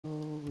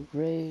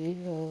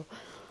radio.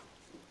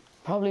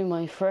 Probably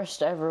my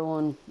first ever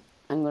one,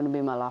 and going to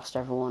be my last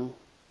ever one.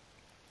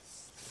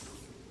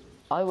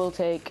 I will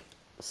take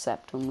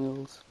Septum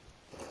Wheels.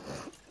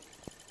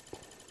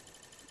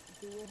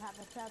 Do you have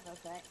a turbo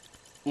set?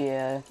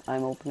 Yeah,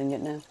 I'm opening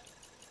it now.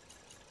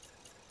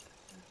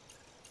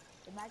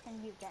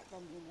 Imagine you get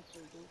them in a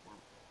 3D now.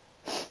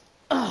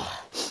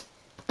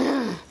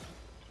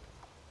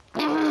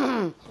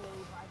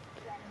 Literally buy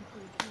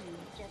 70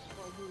 keys just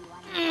for you.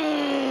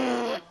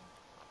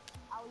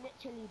 I'll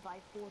literally buy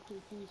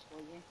 40 keys for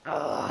you.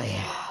 Oh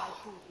yeah. I'll buy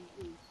 40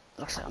 keys.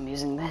 Looks like I'm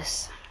using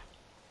this.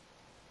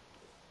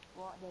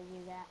 What did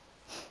you get?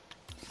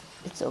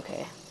 It's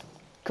okay.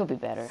 Could be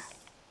better.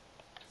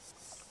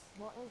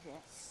 What is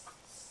it?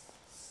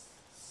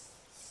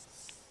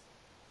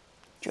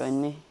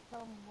 Join me.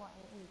 Tell me what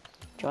it is.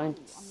 Join. No,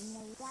 I'm no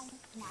rank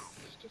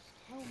match. Just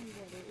tell me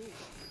what it is.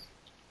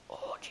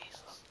 Oh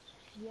Jesus.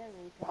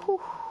 Fury thing.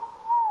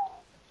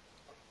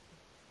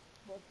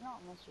 It's not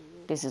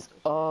mystery. This is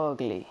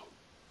ugly.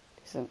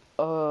 This is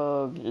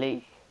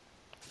ugly.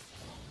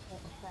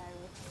 It's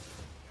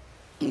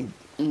fairy.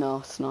 No,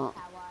 it's not.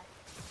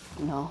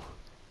 Kawaii. No.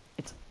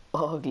 It's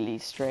ugly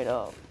straight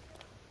up.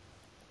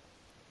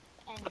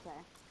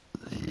 Enter.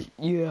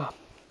 Yeah.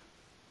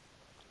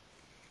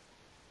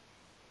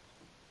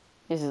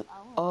 This is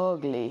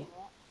ugly.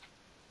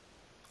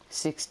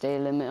 6-day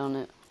limit on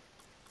it.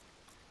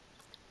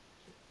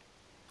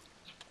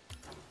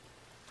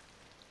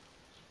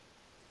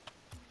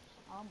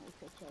 I'll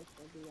make a choice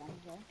for the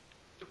Enter.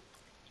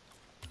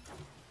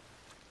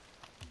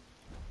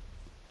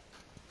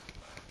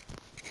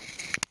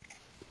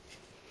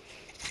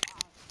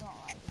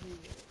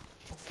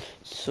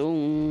 So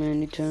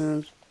many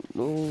times,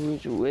 know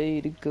which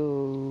way to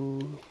go.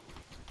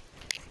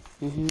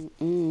 My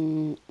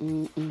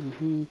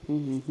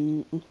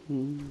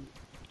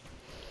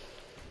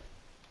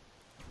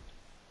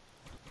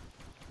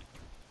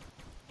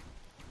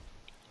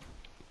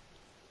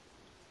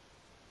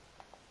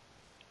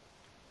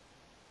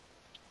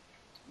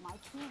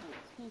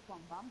teammates keep on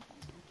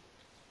bumping.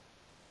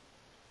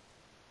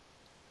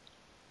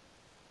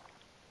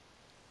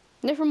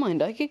 Never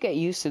mind, I could get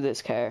used to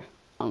this car,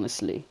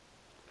 honestly.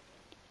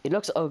 It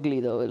looks ugly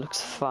though, it looks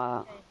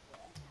fat.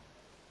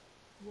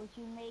 Would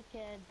you make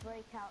a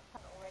breakout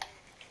already?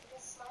 You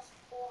can smash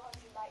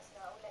 400 likes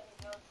now, let me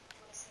know if you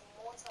want to see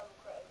more turbo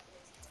crate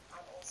openings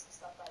and awesome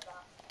stuff like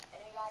that.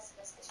 Anyway guys,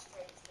 let's get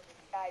straight into the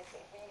video. Guys,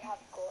 we have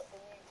got the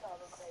new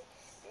turbo crate.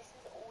 This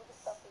is all the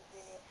stuff that's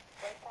in it.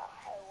 Breakout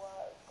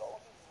Highway,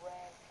 Golden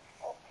Red,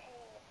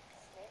 Octane,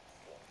 Snake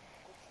Skin,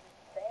 which is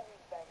very,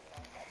 very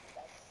nice actually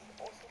guys.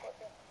 We've also got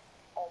the,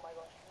 oh my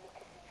gosh, look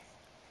at these.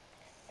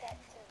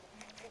 Septum,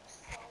 looks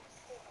so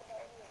sick and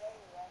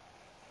everywhere.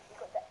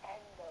 We've got the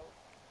Endo.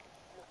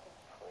 Looking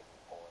pretty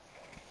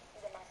awesome.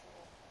 These are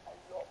actually a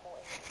lot more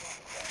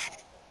interesting than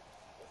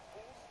this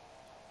boost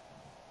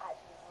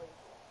actually is really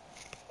cool.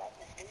 Like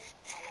this boost,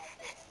 I like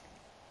this.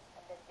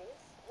 And then this,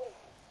 what is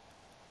this?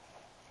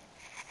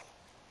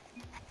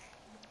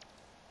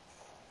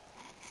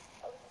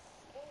 Oh, it's a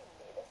skin.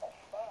 It looks like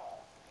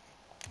fur.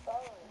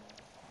 Fur.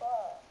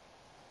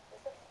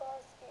 It's a fur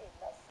skin.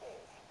 That's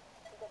sick.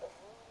 We got the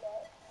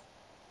roulette.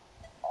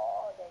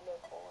 Oh, they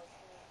look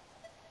awesome.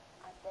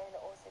 And then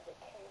also the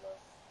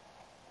Kalos.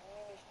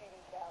 New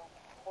studio now,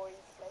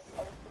 boys, let's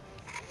open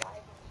this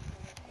live in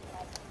the stream,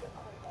 guys, keep it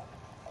cool, like,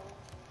 OG,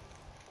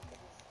 look at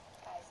this,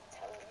 guys,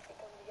 tell me if you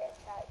come to get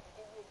chat,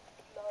 give me a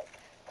big like,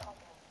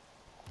 comment,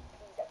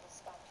 please, that was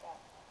spam chat,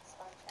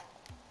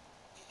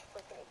 just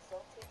freaking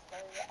exotic, no,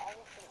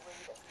 anything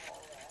really doesn't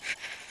matter,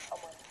 oh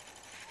my,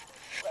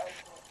 we're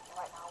opening it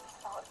right now,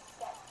 start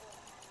second,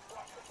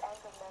 let this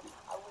end on them,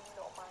 I will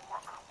not mind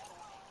that at all,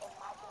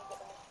 imagine I get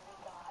the mystery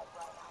guy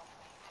right now,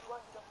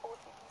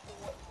 240 people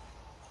watching.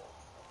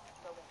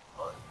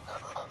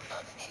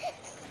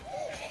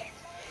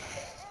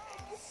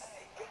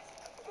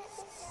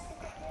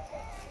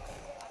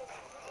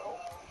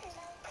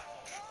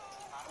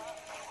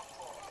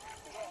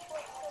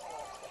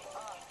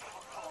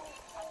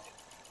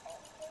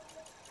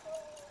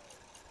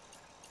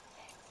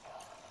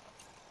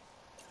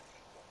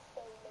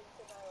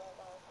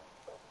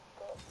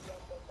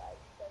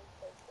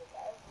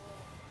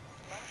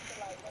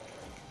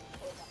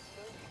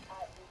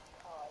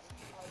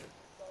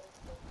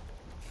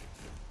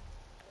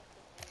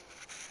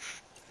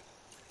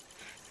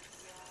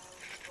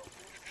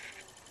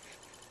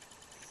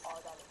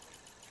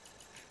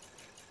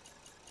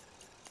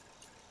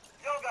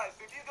 Guys,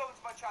 so if you go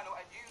into my channel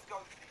and you go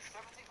to the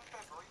 17th of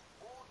February,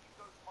 or you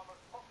go to my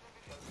most popular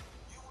videos,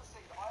 you will see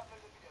that I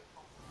upload a video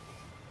from the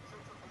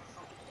Children of the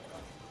Sword.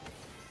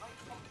 Make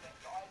content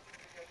that I do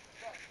videos for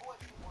them. All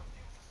I do was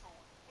use the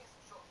sword, hit some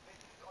shots, then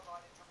use it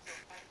online in terms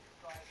of and you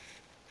guys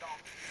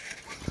dumb.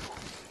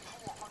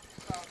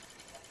 400,000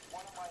 views,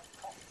 one of my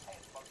top 10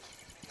 most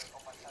viewed videos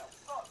on my channel.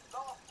 So,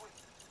 last week,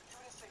 you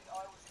would have seen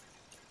I was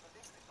using the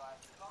ballistic guy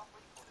last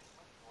week or this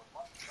week, or it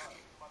might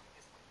be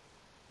this week.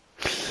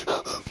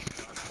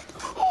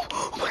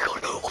 Oh my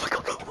god, no, oh my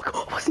god, no.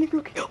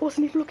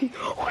 wasn't even looking.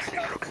 I wasn't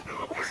even looking.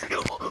 I wasn't.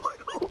 Oh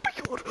my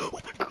god. Oh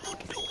my god.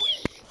 No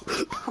way.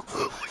 Oh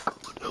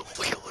my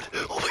god.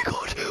 Oh my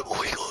god. Oh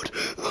my god.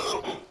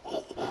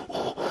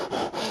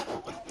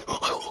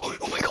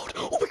 Oh my god.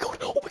 Oh my god. Oh my god.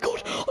 Oh my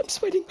god. I'm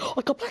sweating.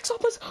 I got black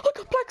zombas. I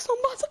got black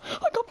zombas.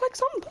 I got black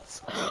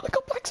zombas. I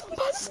got black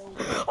zombas.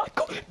 I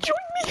got.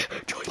 Join me.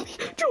 Join me.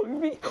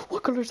 Join me.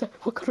 What color is that?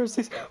 What color is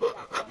this?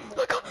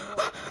 I got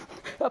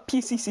a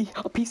PCC.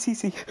 A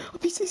PCC. A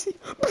PCC.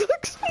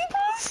 Black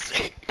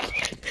zombas.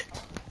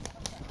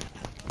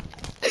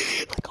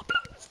 I got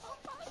black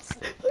zombas.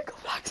 I got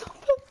black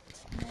zombas.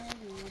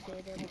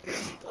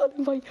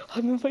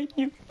 I'm inviting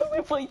you. I'm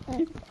inviting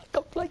you. I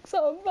got black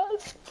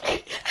zombas.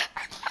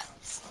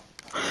 Yes.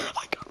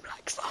 I got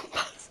black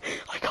zombas.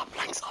 I got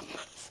black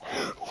zombas.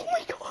 Oh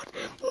my god.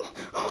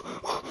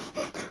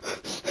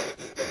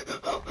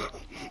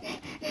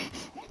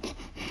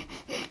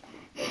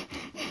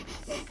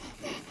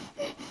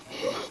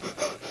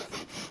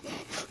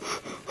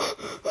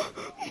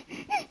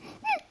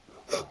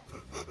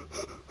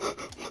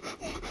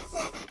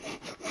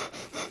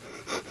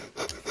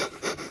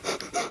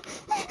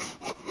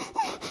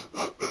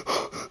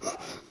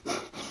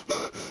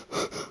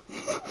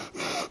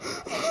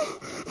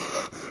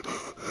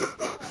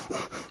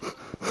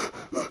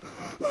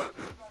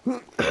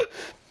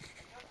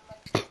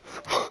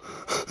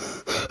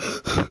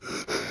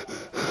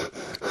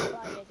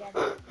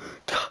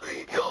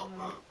 Yo,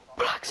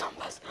 black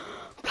zombas,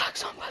 black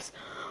zombas,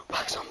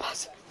 black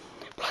zombas,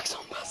 black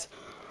zombas,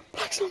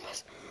 black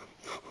zombas.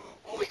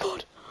 Oh my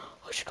god,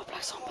 I just got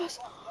black zombas.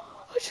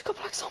 I just got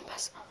black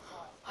zombas.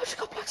 I just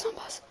got black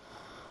zombas.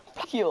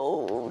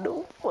 Yo,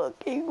 no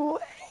fucking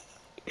way.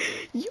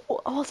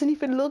 Yo, I wasn't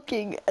even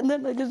looking, and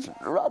then I just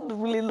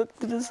randomly looked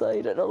to the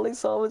side, and all I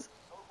saw was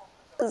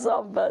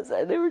Zombas,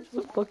 and they were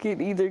just fucking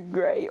either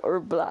grey or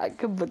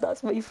black. But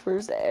that's my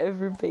first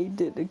ever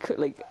painted.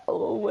 Like,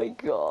 oh my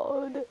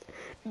god,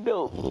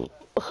 no,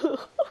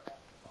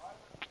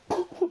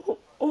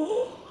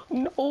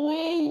 no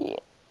way.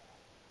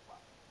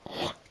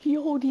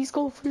 Yo, these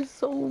go for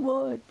so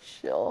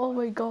much. Oh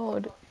my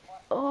god.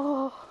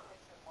 Oh,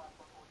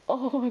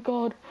 oh my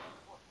god.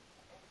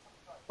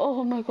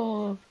 Oh my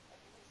god.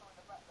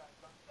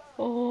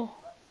 Oh,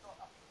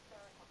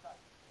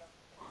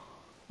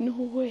 no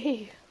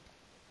way.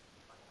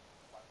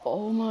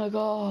 Oh my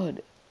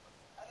god.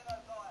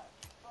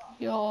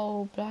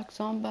 Yo, black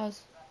zombas.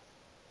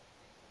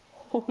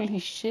 Holy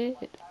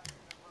shit.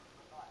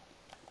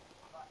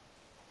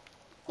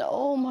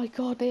 Oh my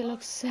god, they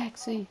look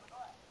sexy.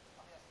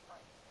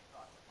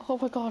 Oh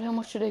my god, how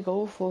much do they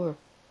go for?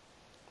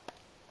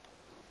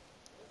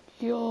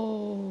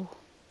 Yo.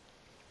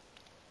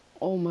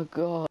 Oh my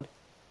god.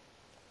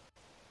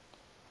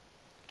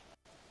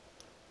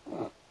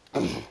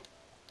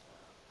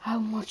 How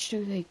much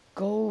do they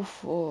go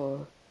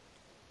for?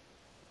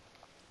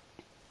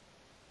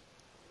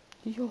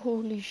 Yo,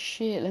 holy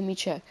shit. Let me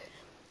check.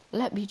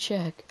 Let me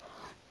check.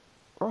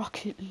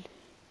 Rocket League.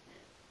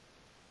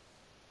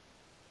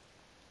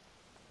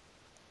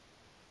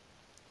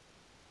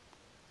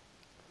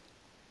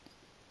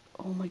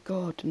 Oh my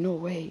god, no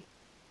way.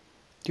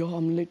 Yo,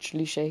 I'm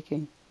literally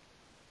shaking.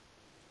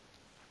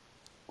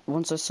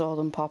 Once I saw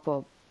them pop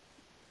up,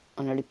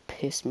 I nearly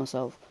pissed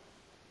myself.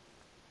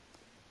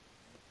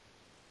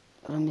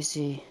 Let me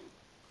see.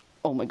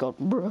 Oh my god,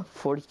 bruh,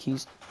 40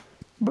 keys.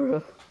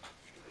 Bruh.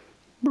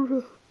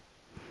 Bruh.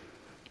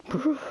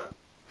 Bruh.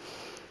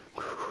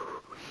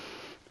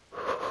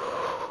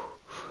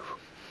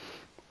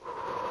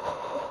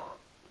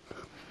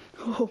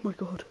 Oh my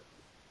god.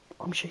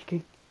 I'm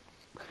shaking.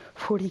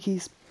 40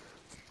 keys.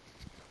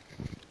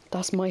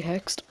 That's my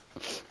hexed.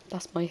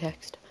 That's my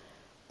hexed.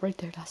 Right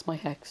there, that's my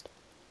hexed.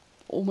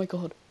 Oh my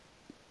god.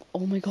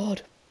 Oh my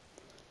god.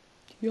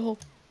 Yo.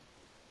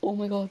 Oh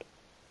my god.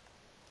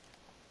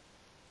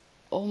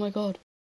 Oh my god.